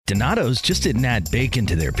Donato's just didn't add bacon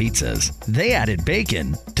to their pizzas. They added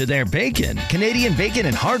bacon to their bacon. Canadian bacon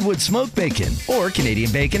and hardwood smoked bacon. Or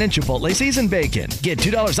Canadian bacon and Chipotle seasoned bacon. Get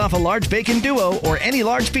 $2 off a large bacon duo or any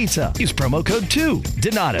large pizza. Use promo code 2.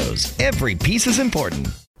 Donato's. Every piece is important.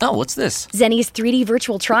 Oh, what's this? Zenni's 3D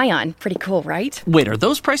virtual try-on. Pretty cool, right? Wait, are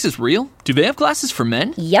those prices real? Do they have glasses for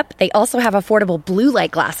men? Yep, they also have affordable blue light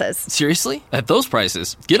glasses. Seriously? At those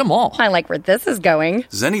prices, get them all. I like where this is going.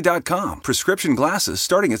 Zenni.com. Prescription glasses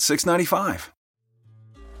starting at $6.95.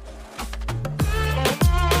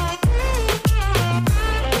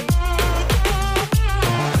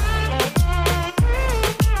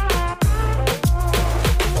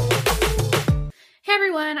 Hey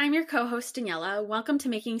everyone, I'm your co-host Daniela. Welcome to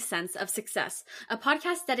Making Sense of Success, a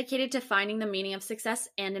podcast dedicated to finding the meaning of success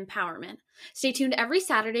and empowerment. Stay tuned every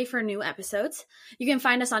Saturday for new episodes. You can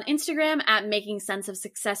find us on Instagram at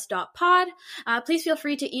makingsenseofsuccess.pod. Please feel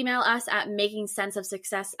free to email us at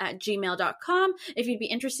makingsenseofsuccess@gmail.com if you'd be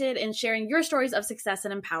interested in sharing your stories of success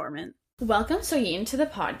and empowerment. Welcome, Soyeene, to the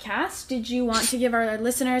podcast. Did you want to give our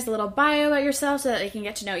listeners a little bio about yourself so that they can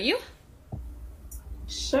get to know you?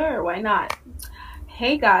 Sure, why not?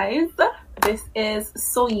 Hey guys, this is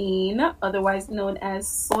Soyeene, otherwise known as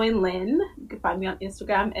Soyeene. You can find me on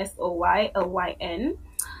Instagram, SOYLYN.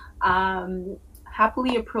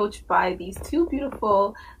 Happily approached by these two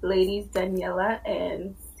beautiful ladies, Daniela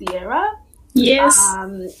and Sierra. Yes.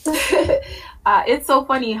 It's so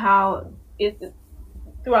funny how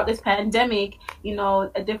throughout this pandemic, you know,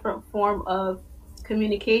 a different form of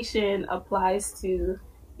communication applies to,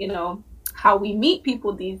 you know, how we meet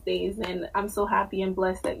people these days. And I'm so happy and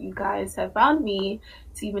blessed that you guys have found me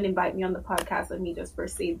to even invite me on the podcast. Let me just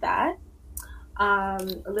first say that. A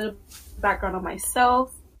little background on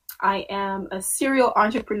myself. I am a serial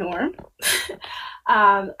entrepreneur.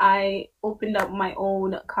 I opened up my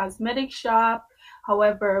own cosmetic shop.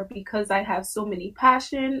 However, because I have so many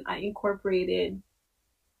passion, I incorporated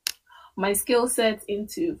my skill sets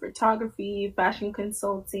into photography, fashion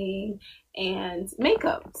consulting, and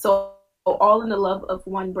makeup. So all in the love of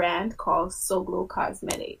one brand called So Glow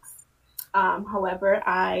Cosmetics. However,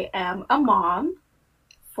 I am a mom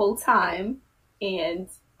full-time and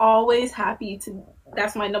always happy to,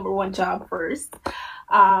 that's my number one job first.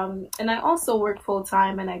 And I also work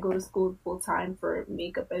full-time and I go to school full-time for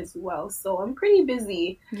makeup as well. So I'm pretty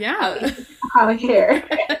busy out here.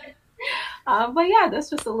 But yeah,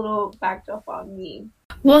 that's just a little backdrop on me.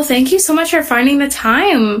 Well, thank you so much for finding the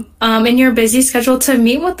time in your busy schedule to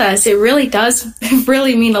meet with us. It really does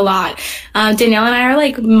really mean a lot. Danielle and I are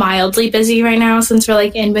like mildly busy right now since we're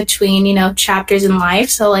like in between, you know, chapters in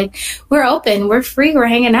life. So like we're open, we're free, we're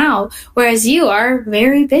hanging out, whereas you are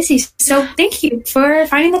very busy. So thank you for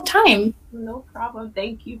finding the time. No problem.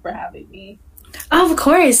 Thank you for having me. Oh, of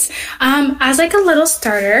course. As like a little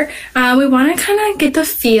starter, we want to kind of get the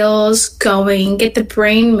feels going, get the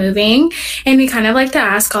brain moving, and we kind of like to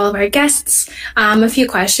ask all of our guests a few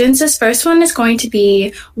questions. This first one is going to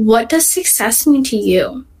be, what does success mean to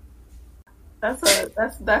you? That's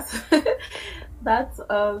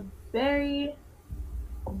a very,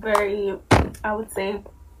 very, I would say,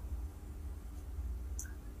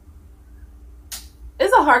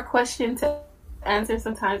 it's a hard question to answer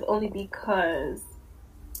sometimes, only because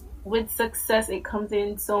with success it comes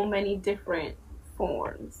in so many different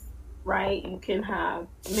forms, right? You can have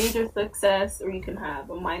major success or you can have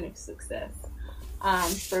a minor success.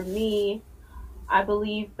 For me, I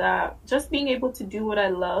believe that just being able to do what I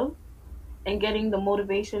love and getting the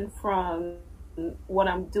motivation from what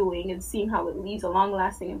I'm doing and seeing how it leaves a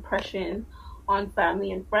long-lasting impression on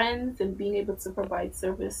family and friends, and being able to provide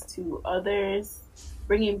service to others,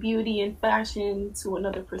 bringing beauty and fashion to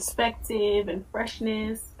another perspective and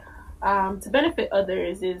freshness, to benefit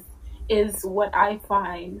others is what I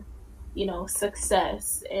find, you know,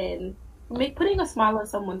 success. And putting a smile on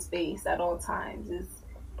someone's face at all times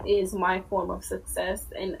is my form of success,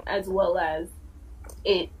 and as well as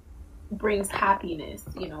it brings happiness,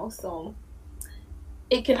 you know. So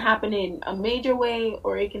it can happen in a major way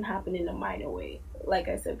or it can happen in a minor way, like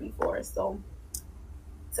I said before. So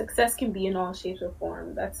success can be in all shapes or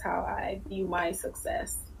forms. That's how I view my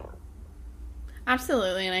success.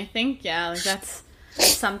 Absolutely. And I think, like that's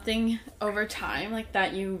something over time, like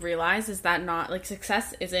that you realize is that not like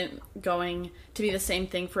success isn't going to be the same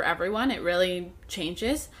thing for everyone. It really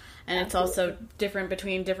changes. And Absolutely. It's also different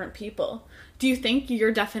between different people. Do you think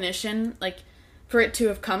your definition, like for it to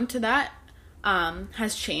have come to that,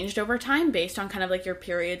 has changed over time based on kind of like your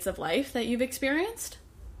periods of life that you've experienced?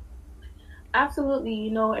 Absolutely.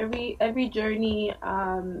 You know, every journey,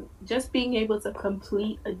 just being able to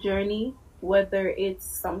complete a journey, whether it's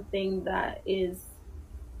something that is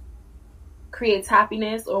creates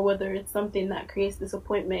happiness or whether it's something that creates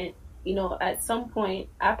disappointment, you know, at some point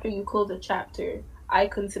after you close a chapter, I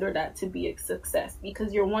consider that to be a success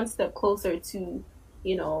because you're one step closer to,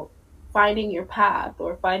 you know, finding your path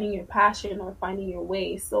or finding your passion or finding your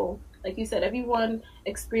way. So like you said, everyone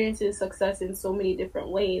experiences success in so many different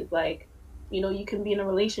ways. Like, you know, you can be in a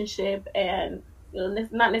relationship and, you know,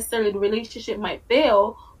 not necessarily the relationship might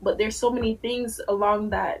fail, but there's so many things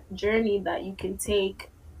along that journey that you can take,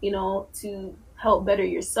 you know, to help better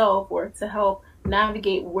yourself or to help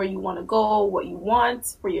navigate where you want to go, what you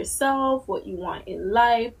want for yourself, what you want in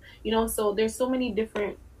life, you know. So there's so many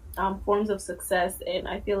different forms of success, and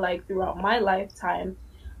I feel like throughout my lifetime,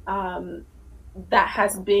 that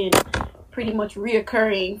has been pretty much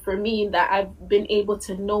reoccurring for me, that I've been able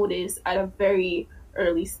to notice at a very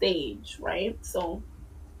early stage, right? So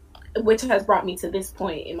which has brought me to this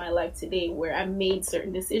point in my life today where I made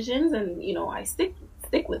certain decisions and, you know, I stick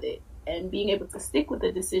with it. And being able to stick with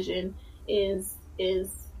a decision is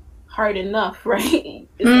hard enough, right?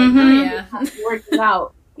 It's like working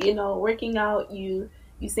out, you know,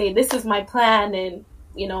 you say this is my plan, and,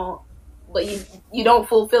 you know, but you don't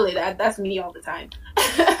fulfill it. That's me all the time.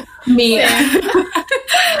 Me.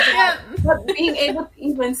 Yeah. But being able to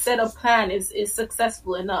even set a plan is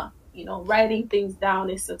successful enough. You know, writing things down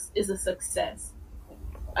is a success.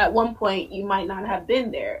 At one point, you might not have been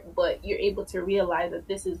there, but you're able to realize that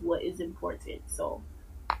this is what is important. So,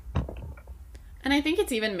 and I think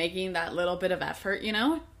it's even making that little bit of effort, you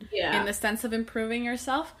know, in the sense of improving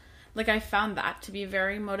yourself. Like, I found that to be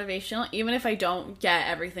very motivational, even if I don't get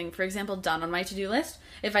everything, for example, done on my to-do list.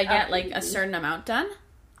 If I get, like, a certain amount done,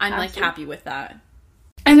 I'm, like, happy with that.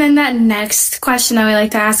 And then that next question that we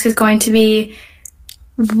like to ask is going to be,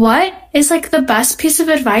 what is, like, the best piece of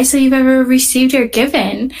advice that you've ever received or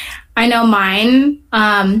given? I know mine,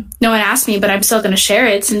 no one asked me, but I'm still going to share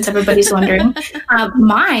it since everybody's wondering.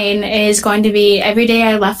 Mine is going to be every day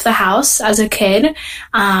I left the house as a kid,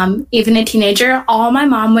 even a teenager, all my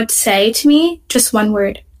mom would say to me, just one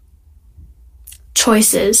word: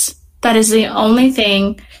 choices. That is the only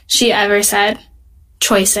thing she ever said.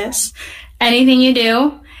 Choices. Anything you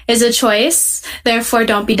do is a choice, therefore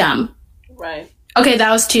don't be dumb. Right. Okay,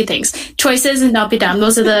 that was two things. Choices and don't be dumb.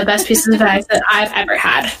 Those are the best pieces of advice that I've ever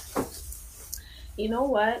had. You know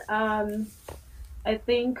what? I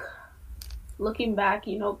think looking back,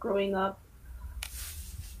 you know, growing up,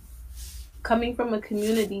 coming from a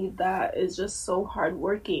community that is just so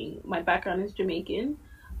hardworking. My background is Jamaican.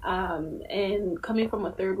 And coming from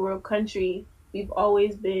a third world country, we've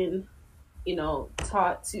always been, you know,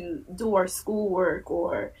 taught to do our schoolwork,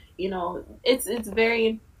 or, you know, it's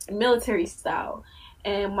very military style.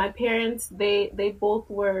 And my parents, they both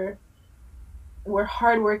were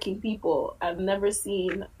hardworking people. I've never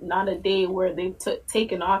seen not a day where they've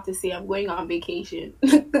taken off to say I'm going on vacation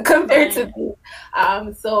compared to me.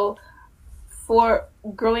 So for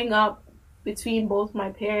growing up between both my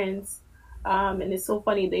parents, and it's so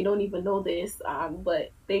funny, they don't even know this, but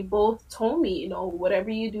they both told me, you know, whatever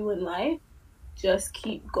you do in life, just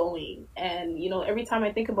keep going. And, you know, every time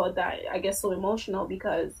I think about that, I get so emotional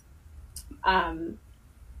because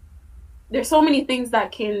there's so many things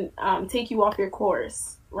that can take you off your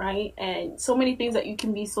course, right? And so many things that you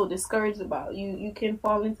can be so discouraged about. You can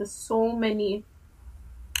fall into so many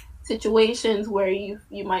situations where you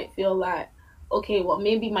might feel that, okay, well,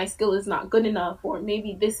 maybe my skill is not good enough, or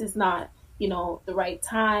maybe this is not, you know, the right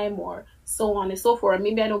time, or so on and so forth. Or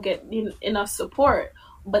maybe I don't get enough support.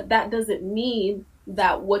 But that doesn't mean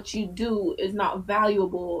that what you do is not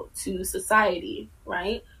valuable to society,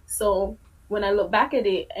 right? So when I look back at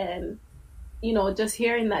it and, you know, just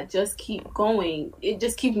hearing that, just keep going, it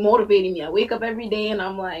just keeps motivating me. I wake up every day and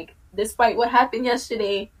I'm like, despite what happened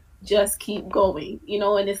yesterday, just keep going, you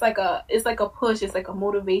know. And it's like a push, it's like a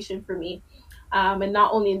motivation for me. And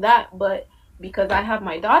not only that, but because I have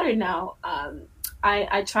my daughter now,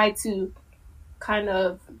 I try to kind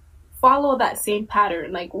of follow that same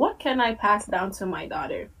pattern. Like, what can I pass down to my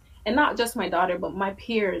daughter? And not just my daughter, but my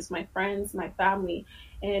peers, my friends, my family,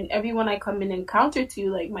 and everyone I come in encounter to,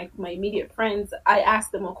 like my immediate friends. I ask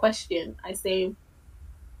them a question. I say,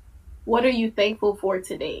 what are you thankful for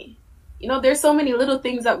today? You know, there's so many little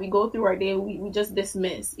things that we go through our day we just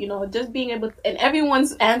dismiss, you know, just being able to, and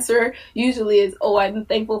everyone's answer usually is, oh, I'm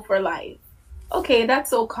thankful for life. Okay, that's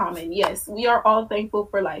so common. Yes, we are all thankful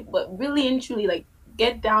for life, but really and truly, like,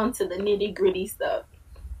 get down to the nitty gritty stuff.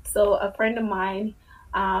 So a friend of mine,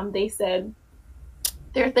 they said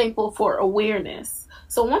they're thankful for awareness.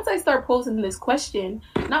 So once I start posing this question,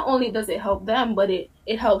 not only does it help them, but it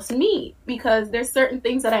helps me, because there's certain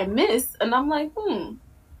things that I miss and I'm like,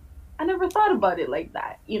 I never thought about it like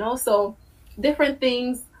that, you know? So different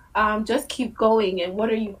things. Just keep going, and what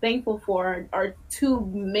are you thankful for are two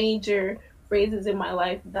major phrases in my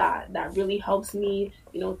life that really helps me,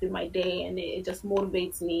 through my day, and it just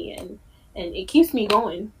motivates me, and it keeps me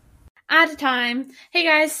going. At a time. Hey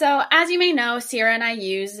guys, so as you may know, Sierra and I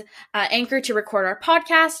use Anchor to record our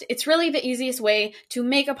podcast. It's really the easiest way to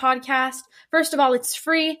make a podcast. First of all, it's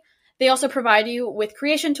free. They also provide you with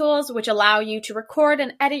creation tools, which allow you to record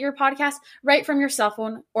and edit your podcast right from your cell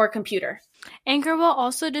phone or computer. Anchor will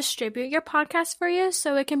also distribute your podcast for you,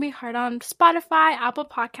 so it can be heard on Spotify, Apple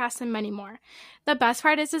Podcasts, and many more. The best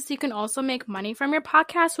part is you can also make money from your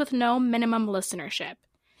podcast with no minimum listenership.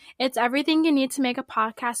 It's everything you need to make a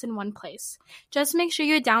podcast in one place. Just make sure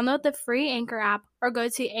you download the free Anchor app or go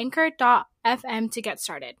to anchor.fm to get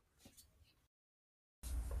started.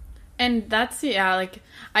 And that's,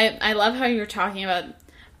 I love how you're talking about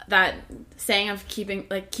that saying of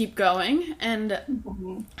keep going. And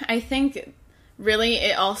I think really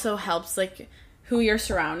it also helps, who you're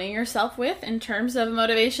surrounding yourself with in terms of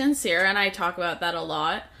motivation. Sierra and I talk about that a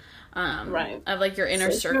lot. Right. Of, your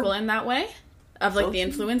inner circle in that way. Of, the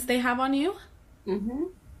influence they have on you. Mm-hmm.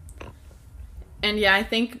 And, yeah, I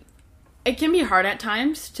think it can be hard at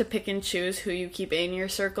times to pick and choose who you keep in your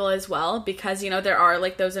circle as well. Because, there are,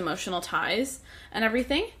 those emotional ties and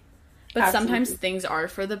everything. But Absolutely. Sometimes things are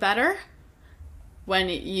for the better. When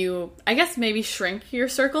you, I guess, maybe shrink your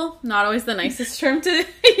circle. Not always the nicest term to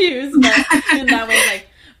use. But in that way,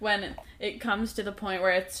 when it comes to the point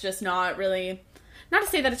where it's just not really... Not to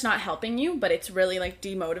say that it's not helping you, but it's really,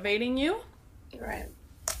 demotivating you. Right.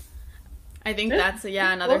 I think that's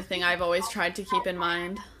another thing I've always tried to keep in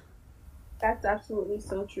mind. That's absolutely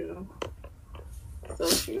so true. So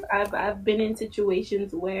true. I've been in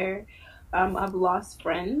situations where I've lost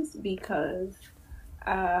friends because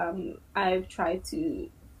I've tried to,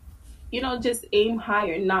 just aim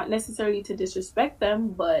higher, not necessarily to disrespect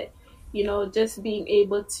them, but just being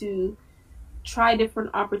able to try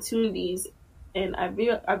different opportunities. And I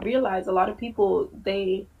realize a lot of people,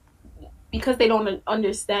 because they don't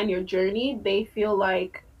understand your journey, they feel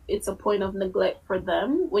like it's a point of neglect for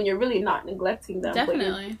them when you're really not neglecting them.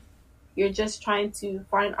 Definitely. But you're just trying to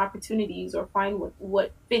find opportunities or find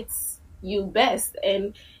what fits you best.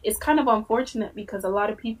 And it's kind of unfortunate because a lot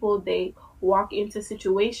of people, they walk into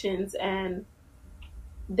situations and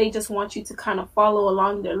they just want you to kind of follow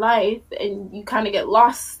along their life, and you kind of get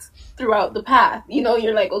lost throughout the path.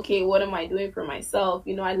 You're like, okay, what am I doing for myself?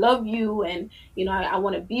 I love you, and I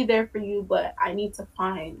want to be there for you, but I need to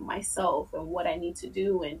find myself and what I need to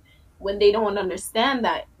do. And when they don't understand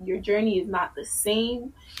that your journey is not the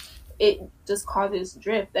same, it just causes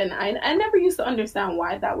drift. And I never used to understand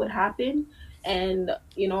why that would happen. And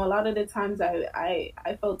a lot of the times I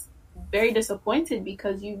felt very disappointed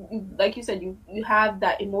because you like you said, you have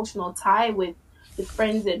that emotional tie with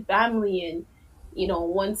friends and family, and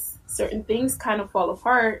once certain things kind of fall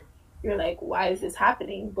apart, you're like, why is this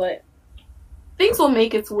happening? But things will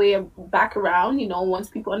make its way back around, once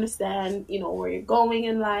people understand, where you're going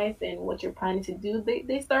in life and what you're planning to do,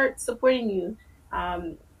 they start supporting you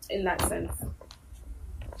in that sense.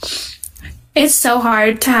 It's so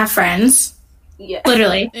hard to have friends. Yeah.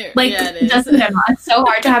 Literally. It is. Just in general, it's so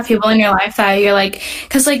hard to have people in your life that you're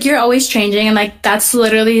because you're always changing, and that's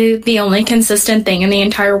literally the only consistent thing in the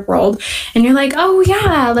entire world. And you're like, oh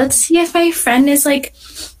yeah, let's see if my friend is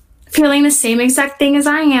feeling the same exact thing as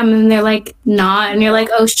I am. And they're not. And you're like,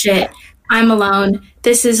 oh shit, I'm alone.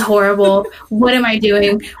 This is horrible. What am I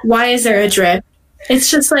doing? Why is there a drift? It's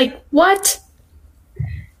just what?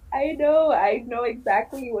 I know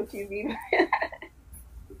exactly what you mean by that.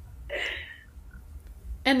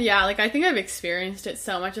 And I think I've experienced it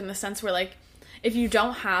so much in the sense where, if you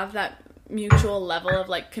don't have that mutual level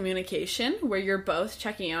of, communication where you're both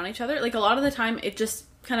checking on each other, a lot of the time it just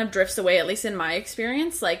kind of drifts away, at least in my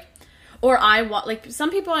experience. Or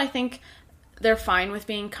some people, I think they're fine with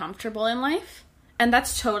being comfortable in life, and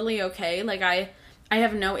that's totally okay. I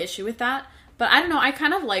have no issue with that. But I don't know, I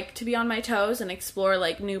kind of like to be on my toes and explore,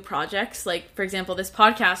 new projects, for example, this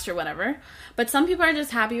podcast or whatever. But some people are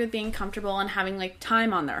just happy with being comfortable and having,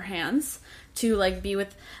 time on their hands to, be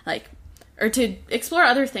with, or to explore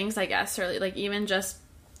other things, I guess, or, even just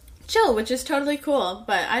chill, which is totally cool.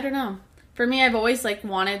 But I don't know. For me, I've always,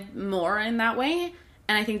 wanted more in that way,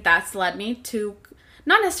 and I think that's led me to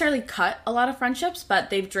not necessarily cut a lot of friendships,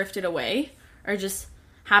 but they've drifted away, or just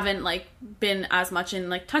haven't been as much in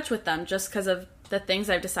touch with them just because of the things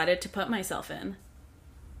I've decided to put myself in.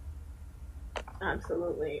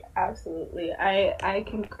 Absolutely. I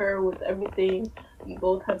concur with everything you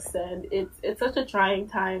both have said. It's such a trying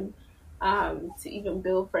time to even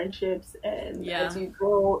build friendships, and as you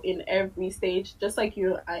grow in every stage, just like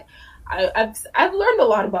you, I've learned a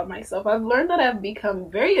lot about myself. I've learned that I've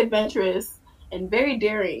become very adventurous and very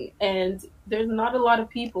daring, and there's not a lot of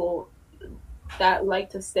people that like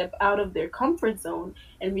to step out of their comfort zone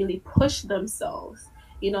and really push themselves,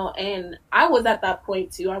 and I was at that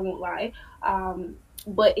point too, I won't lie.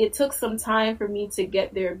 But it took some time for me to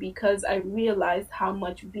get there, because I realized how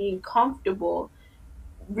much being comfortable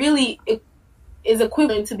really is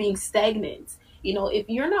equivalent to being stagnant. If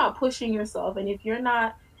you're not pushing yourself, and if you're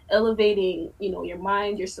not elevating, your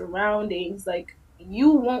mind, your surroundings, like,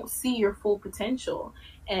 you won't see your full potential.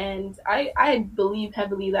 And I believe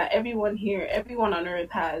heavily that everyone on earth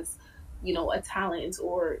has, a talent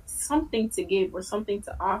or something to give or something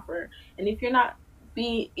to offer. And if you're not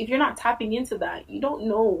tapping into that, you don't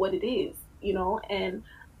know what it is, and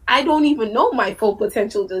I don't even know my full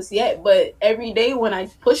potential just yet. But every day when I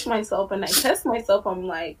push myself and I test myself, I'm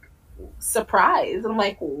like surprised. I'm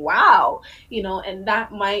like, wow, and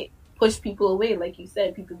that might push people away. Like you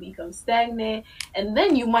said, people become stagnant, and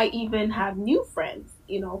then you might even have new friends,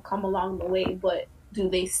 come along the way. But do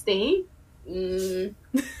they stay?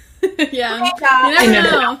 Yeah, you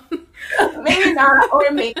never know. Maybe not,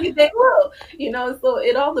 or maybe they will. So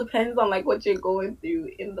it all depends on like what you're going through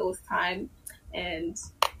in those times. And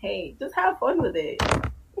hey, just have fun with it.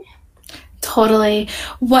 Totally.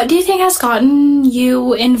 What do you think has gotten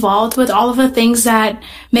you involved with all of the things that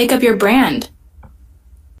make up your brand? To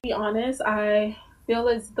be honest, I feel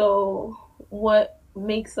as though what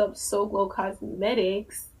makes up So Glow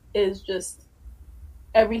Cosmetics is just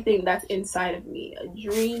everything that's inside of me. A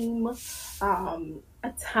dream,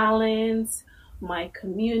 a talent, my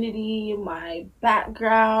community, my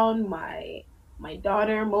background, my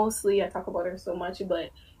daughter mostly. I talk about her so much, but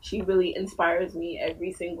she really inspires me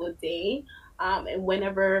every single day. And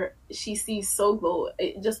whenever she sees So Glow,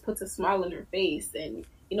 it just puts a smile on her face. And,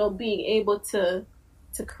 being able to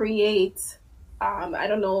create, I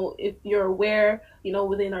don't know if you're aware,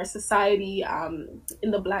 within our society,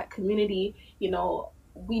 in the Black community,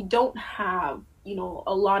 we don't have, a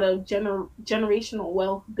lot of generational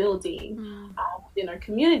wealth building within our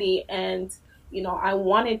community. And, I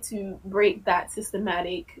wanted to break that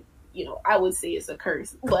systematic, I would say it's a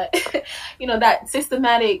curse, but, that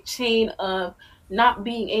systematic chain of not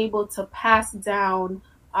being able to pass down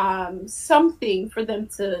something for them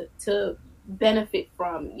to benefit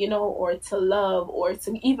from, or to love, or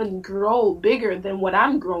to even grow bigger than what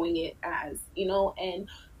I'm growing it as, and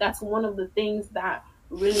that's one of the things that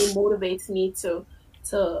really motivates me to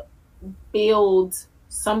build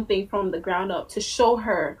something from the ground up, to show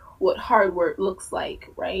her what hard work looks like,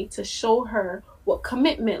 right? To show her what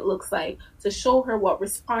commitment looks like, to show her what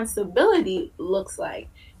responsibility looks like.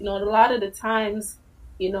 A lot of the times,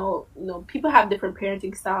 people have different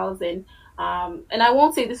parenting styles, and I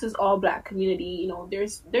won't say this is all Black community.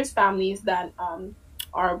 There's families that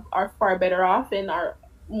are far better off and are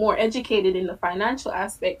more educated in the financial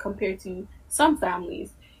aspect compared to some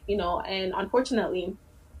families, and unfortunately,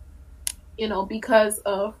 because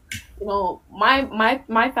of,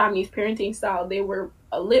 my family's parenting style, they were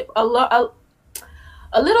a little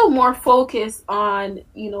more focused on,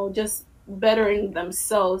 just bettering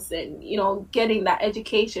themselves and, getting that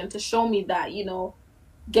education to show me that,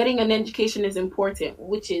 getting an education is important,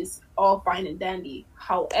 which is all fine and dandy.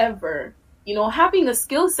 However, having a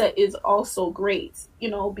skill set is also great,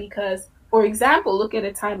 because, for example, look at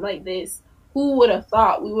a time like this. Who would have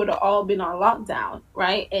thought we would have all been on lockdown,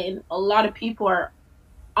 right? And a lot of people are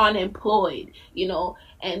unemployed,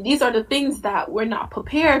 and these are the things that we're not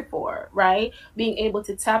prepared for, right? Being able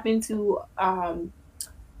to tap into,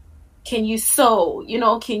 can you sew,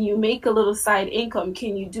 can you make a little side income?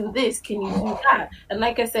 Can you do this? Can you do that? And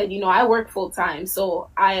like I said, I work full time, so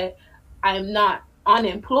I'm not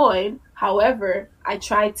unemployed. However, I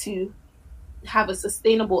try to have a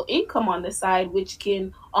sustainable income on the side, which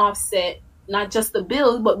can offset not just the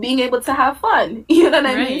bills, but being able to have fun. You know what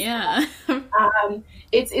I mean? Yeah.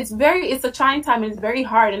 It's a trying time. It's very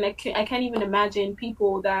hard, and I can't even imagine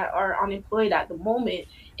people that are unemployed at the moment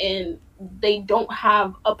and they don't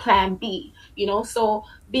have a plan B. So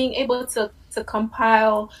being able to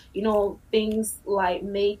compile, things like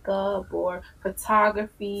makeup or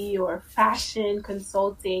photography or fashion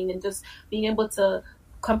consulting, and just being able to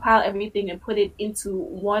compile everything and put it into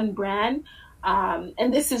one brand.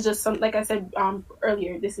 And this is just like I said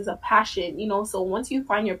earlier, this is a passion, so once you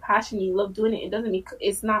find your passion, you love doing it,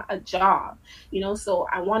 it's not a job, so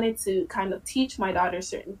I wanted to kind of teach my daughter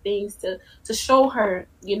certain things to show her,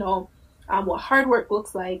 what hard work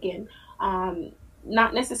looks like, and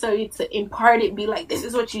not necessarily to impart it, be like, this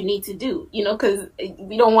is what you need to do, you know, because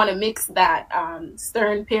we don't want to mix that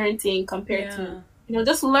stern parenting compared to, you know,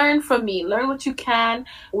 just learn from me, learn what you can.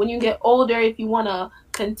 When you get older, if you want to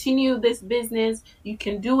continue this business, you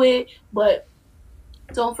can do it, but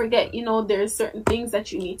don't forget, you know, there's certain things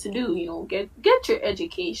that you need to do, you know, get your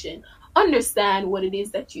education, understand what it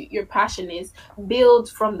is that your passion is, build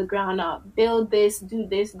from the ground up, build this, do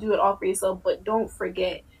it all for yourself, but don't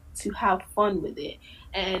forget to have fun with it.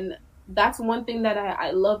 And that's one thing that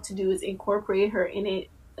I love to do, is incorporate her in it.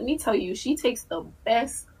 Let me tell you, she takes the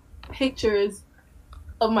best pictures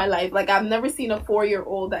of my life. Like, I've never seen a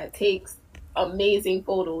 4-year-old that takes amazing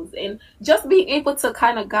photos, and just being able to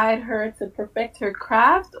kind of guide her to perfect her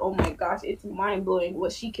craft, oh my gosh, it's mind-blowing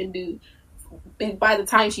what she can do by the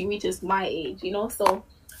time she reaches my age, you know. So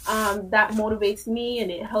that motivates me,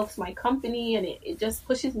 and it helps my company, and it just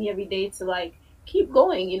pushes me every day to like keep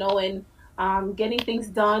going, you know, and getting things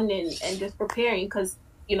done, and just preparing, because,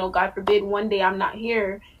 you know, God forbid one day I'm not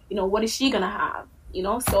here, you know, what is she gonna have, you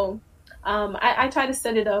know? So I try to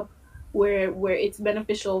set it up where it's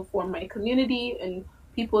beneficial for my community and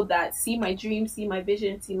people that see my dreams, see my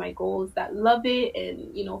vision, see my goals, that love it,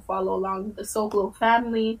 and, you know, follow along the Soul Glow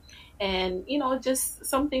family, and, you know, just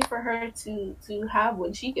something for her to have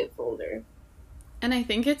when she gets older. And I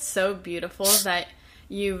think it's so beautiful that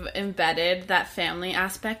you've embedded that family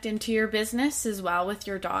aspect into your business as well with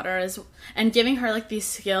your daughter, and giving her like these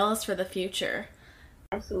skills for the future.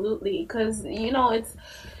 Absolutely, because, you know, it's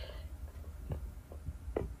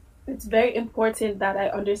very important that I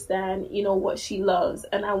understand, you know, what she loves,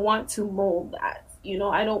 and I want to mold that. You know,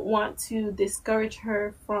 I don't want to discourage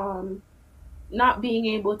her from not being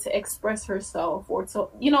able to express herself, or to,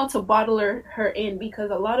 you know, to bottle her in,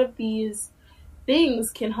 because a lot of these things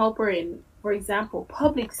can help her in, for example,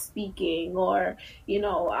 public speaking, or, you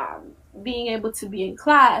know, being able to be in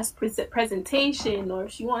class, presentation, or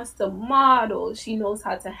if she wants to model, she knows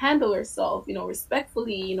how to handle herself, you know,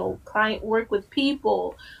 respectfully, you know, client work with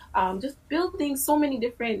people, just building so many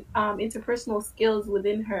different interpersonal skills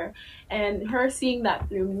within her, and her seeing that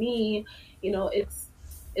through me, you know, it's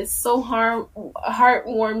so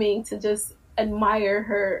heartwarming to just admire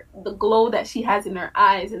her, the glow that she has in her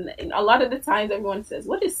eyes. And a lot of the times everyone says,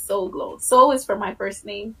 what is Soul Glow? Soul is for my first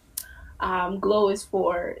name. Glow is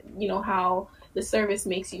for, you know, how the service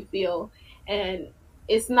makes you feel. And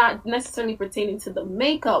it's not necessarily pertaining to the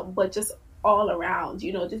makeup, but just all around,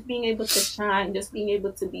 you know, just being able to shine, just being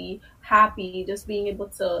able to be happy, just being able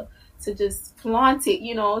to just flaunt it,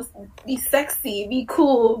 you know, be sexy, be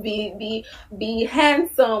cool, be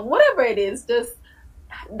handsome, whatever it is, just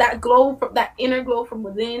that glow, that inner glow from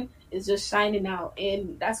within is just shining out.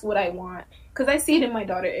 And that's what I want, because I see it in my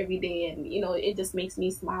daughter every day, and, you know, it just makes me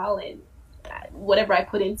smile, and whatever I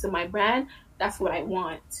put into my brand, that's what I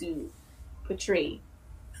want to portray.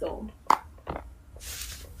 So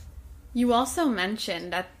you also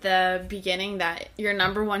mentioned at the beginning that your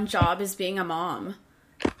number one job is being a mom.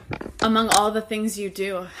 Among all the things you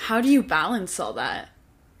do, how do you balance all that?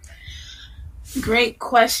 Great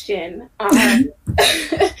question.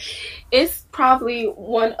 It's probably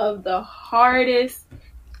one of the hardest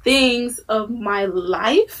things of my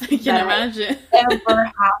life I can imagine. I ever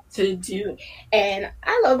have to do. And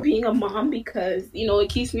I love being a mom because, you know, it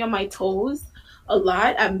keeps me on my toes a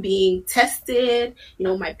lot. I'm being tested. You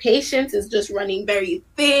know, my patience is just running very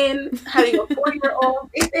thin. Having a 4-year-old,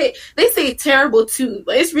 they say terrible too,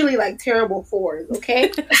 but it's really like terrible 4s,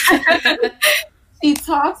 okay? She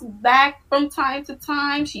talks back from time to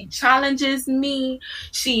time. She challenges me.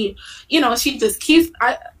 She, you know, she keeps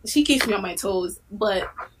me on my toes.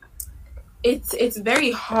 But it's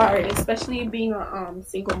very hard, especially being a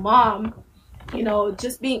single mom. You know,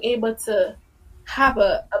 just being able to have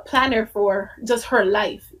a planner for just her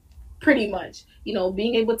life, pretty much. You know,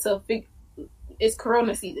 being able to it's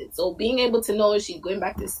Corona season, so being able to know if she's going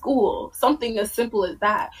back to school, something as simple as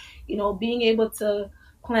that. You know, being able to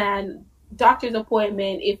plan doctor's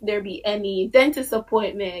appointment, if there be any dentist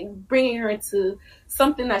appointment, bringing her to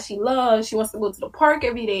something that she loves. She wants to go to the park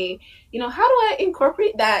every day. You know, how do I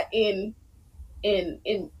incorporate that in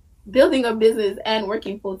building a business and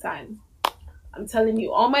working full time? I'm telling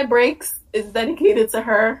you, all my breaks is dedicated to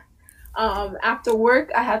her. After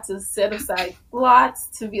work, I had to set aside slots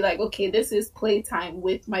to be like, okay, this is playtime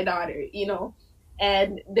with my daughter, you know.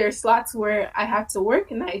 And there's slots where I have to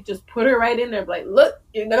work, and I just put her right in there, like, look,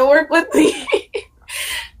 you're gonna work with me.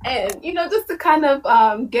 And, you know, just to kind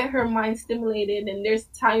of get her mind stimulated. And there's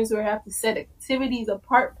times where I have to set activities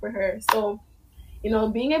apart for her. So, you know,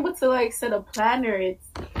 being able to like set a planner,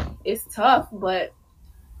 it's tough, but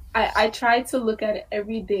I try to look at it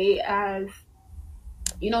every day as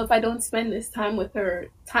if I don't spend this time with her,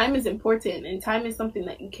 time is important, and time is something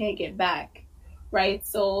that you can't get back, right?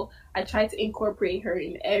 So I try to incorporate her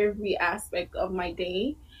in every aspect of my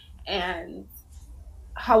day, and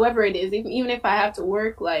however it is, even if I have to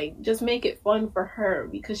work, like, just make it fun for her,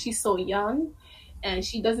 because she's so young and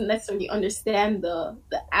she doesn't necessarily understand the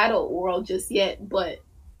adult world just yet, but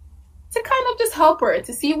to kind of just help her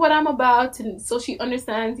to see what I'm about, and so she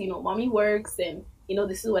understands, mommy works, and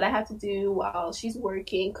this is what I have to do while she's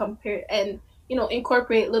working, and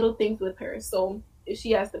incorporate little things with her. So if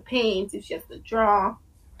she has to paint, if she has to draw,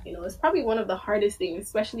 it's probably one of the hardest things,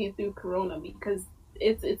 especially through Corona, because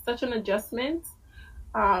it's such an adjustment.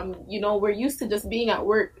 We're used to just being at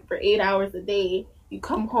work for 8 hours a day. You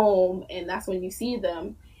come home and that's when you see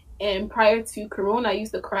them. And prior to Corona, I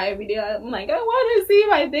used to cry every day. I'm like, I want to see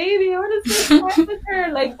my baby. I want to spend time with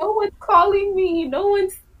her. Like, no one's calling me. No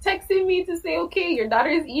one's texting me to say, okay, your daughter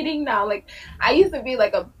is eating now. Like, I used to be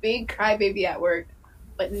like a big crybaby at work.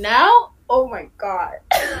 But now, oh my God.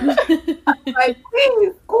 Like,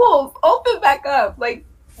 please, schools, open back up. Like,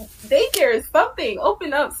 daycare is something.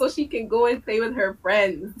 Open up so she can go and play with her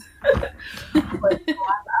friends. But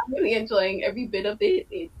I'm really enjoying every bit of it.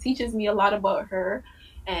 It teaches me a lot about her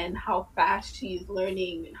and how fast she's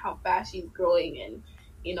learning and how fast she's growing. And,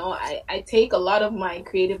 I take a lot of my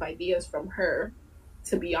creative ideas from her,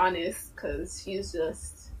 to be honest, because she's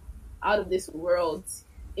just out of this world,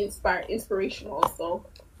 inspirational. So,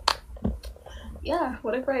 yeah,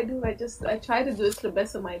 whatever I do, I try to do it to the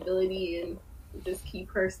best of my ability and just keep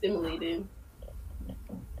her stimulated.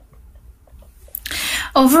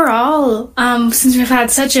 Overall, since we've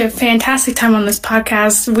had such a fantastic time on this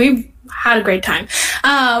podcast, we've had a great time.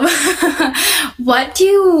 What do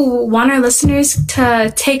you want our listeners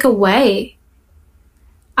to take away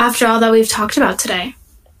after all that we've talked about today?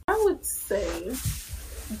 I would say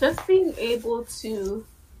just being able to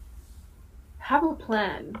have a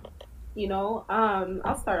plan,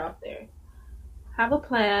 I'll start off there. Have a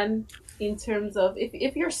plan in terms of,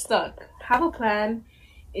 if you're stuck, have a plan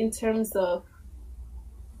in terms of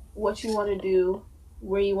what you want to do,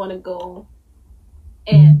 where you want to go,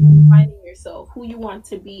 and finding yourself, who you want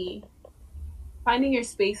to be, finding your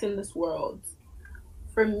space in this world.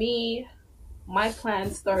 For me, my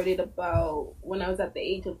plan started about when I was at the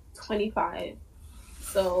age of 25.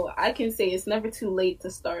 So I can say it's never too late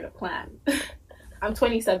to start a plan. I'm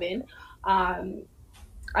 27.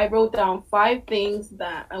 I wrote down 5 things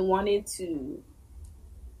that I wanted to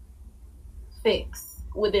fix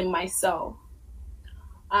within myself.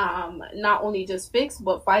 Not only just fix,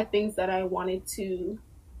 but 5 things that I wanted to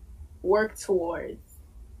work towards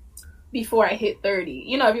before I hit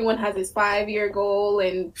 30. Everyone has this 5-year goal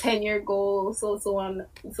and 10-year goal, so on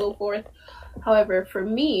and so forth. However, for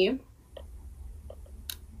me,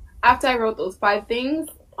 after I wrote those 5 things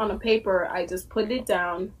on a paper, I just put it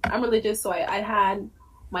down. I'm religious, so I had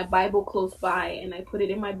my Bible close by, and I put it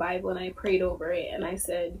in my Bible and I prayed over it, and I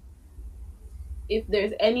said, if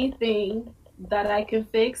there's anything that I can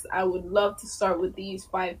fix, I would love to start with these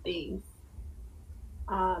 5 things.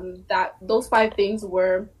 Those 5 things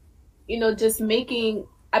were, just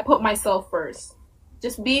I put myself first,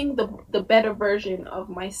 just being the better version of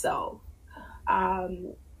myself,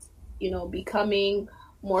 becoming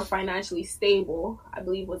more financially stable, I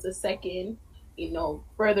believe was the second,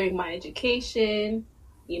 furthering my education,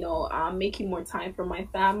 making more time for my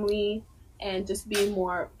family, and just being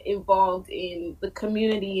more involved in the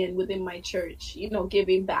community and within my church,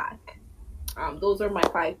 giving back. Those are my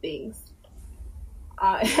 5 things.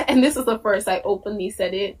 And this is the first I openly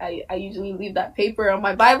said it. I usually leave that paper on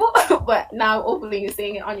my Bible, but now I'm openly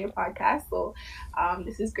saying it on your podcast. So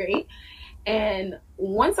this is great. And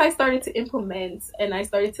once I started to implement and I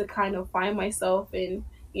started to kind of find myself in,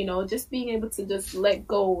 just being able to just let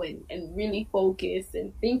go and really focus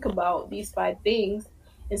and think about these 5 things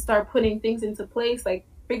and start putting things into place, like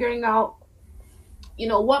figuring out,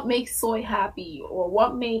 what makes Soy happy, or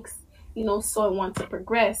what makes, Soy want to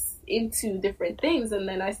progress into different things. And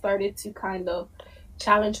then I started to kind of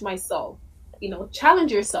challenge myself,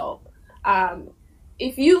 challenge yourself.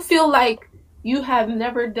 If you feel like you have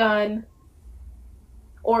never done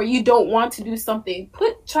or you don't want to do something,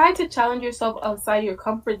 try to challenge yourself outside your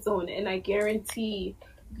comfort zone, and I guarantee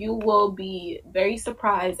you will be very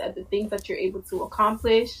surprised at the things that you're able to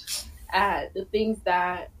accomplish, at the things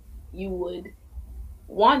that you would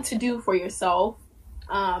want to do for yourself,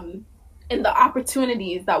 and the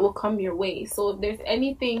opportunities that will come your way. So if there's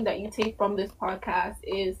anything that you take from this podcast,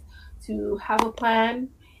 is to have a plan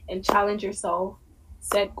and challenge yourself,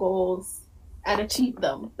 set goals, and achieve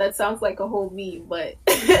them. That sounds like a whole meme, but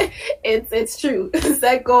it's true.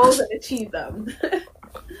 Set goals and achieve them.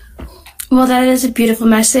 Well, that is a beautiful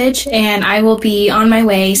message, and I will be on my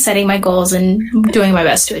way setting my goals and doing my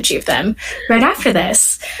best to achieve them right after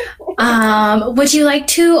this. Would you like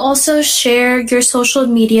to also share your social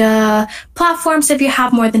media platforms if you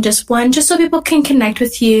have more than just one, just so people can connect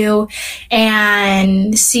with you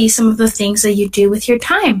and see some of the things that you do with your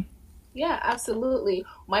time? Yeah, absolutely.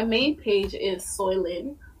 My main page is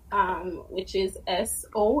Soyeene, which is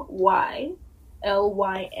SOYLYN.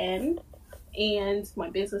 And my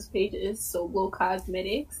business page is Soglo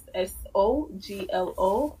Cosmetics,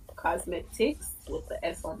 SOGLO Cosmetics with the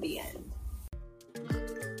S on the end.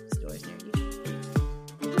 Stores near you.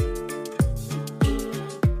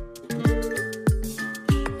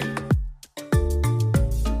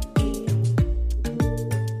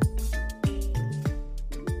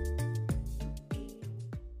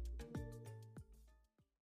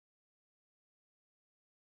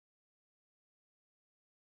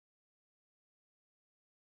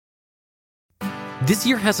 This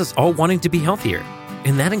year has us all wanting to be healthier,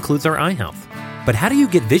 and that includes our eye health. But how do you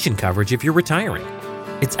get vision coverage if you're retiring?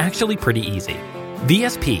 It's actually pretty easy.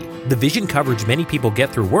 VSP, the vision coverage many people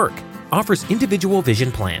get through work, offers individual vision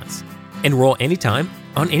plans. Enroll anytime,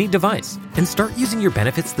 on any device, and start using your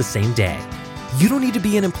benefits the same day. You don't need to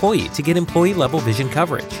be an employee to get employee-level vision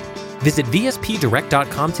coverage. Visit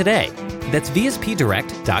vspdirect.com today. That's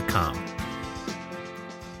vspdirect.com.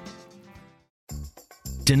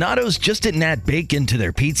 Donato's just didn't add bacon to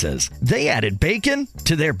their pizzas. They added bacon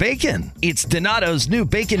to their bacon. It's Donato's new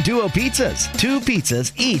Bacon Duo pizzas. 2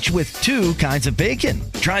 pizzas, each with 2 kinds of bacon.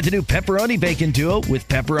 Try the new Pepperoni Bacon Duo with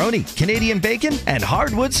pepperoni, Canadian bacon, and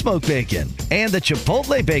hardwood smoked bacon. And the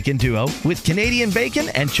Chipotle Bacon Duo with Canadian bacon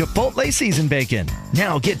and Chipotle seasoned bacon.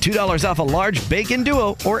 Now get $2 off a large Bacon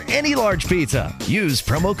Duo or any large pizza. Use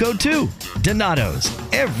promo code 2. Donato's.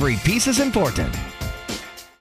 Every piece is important.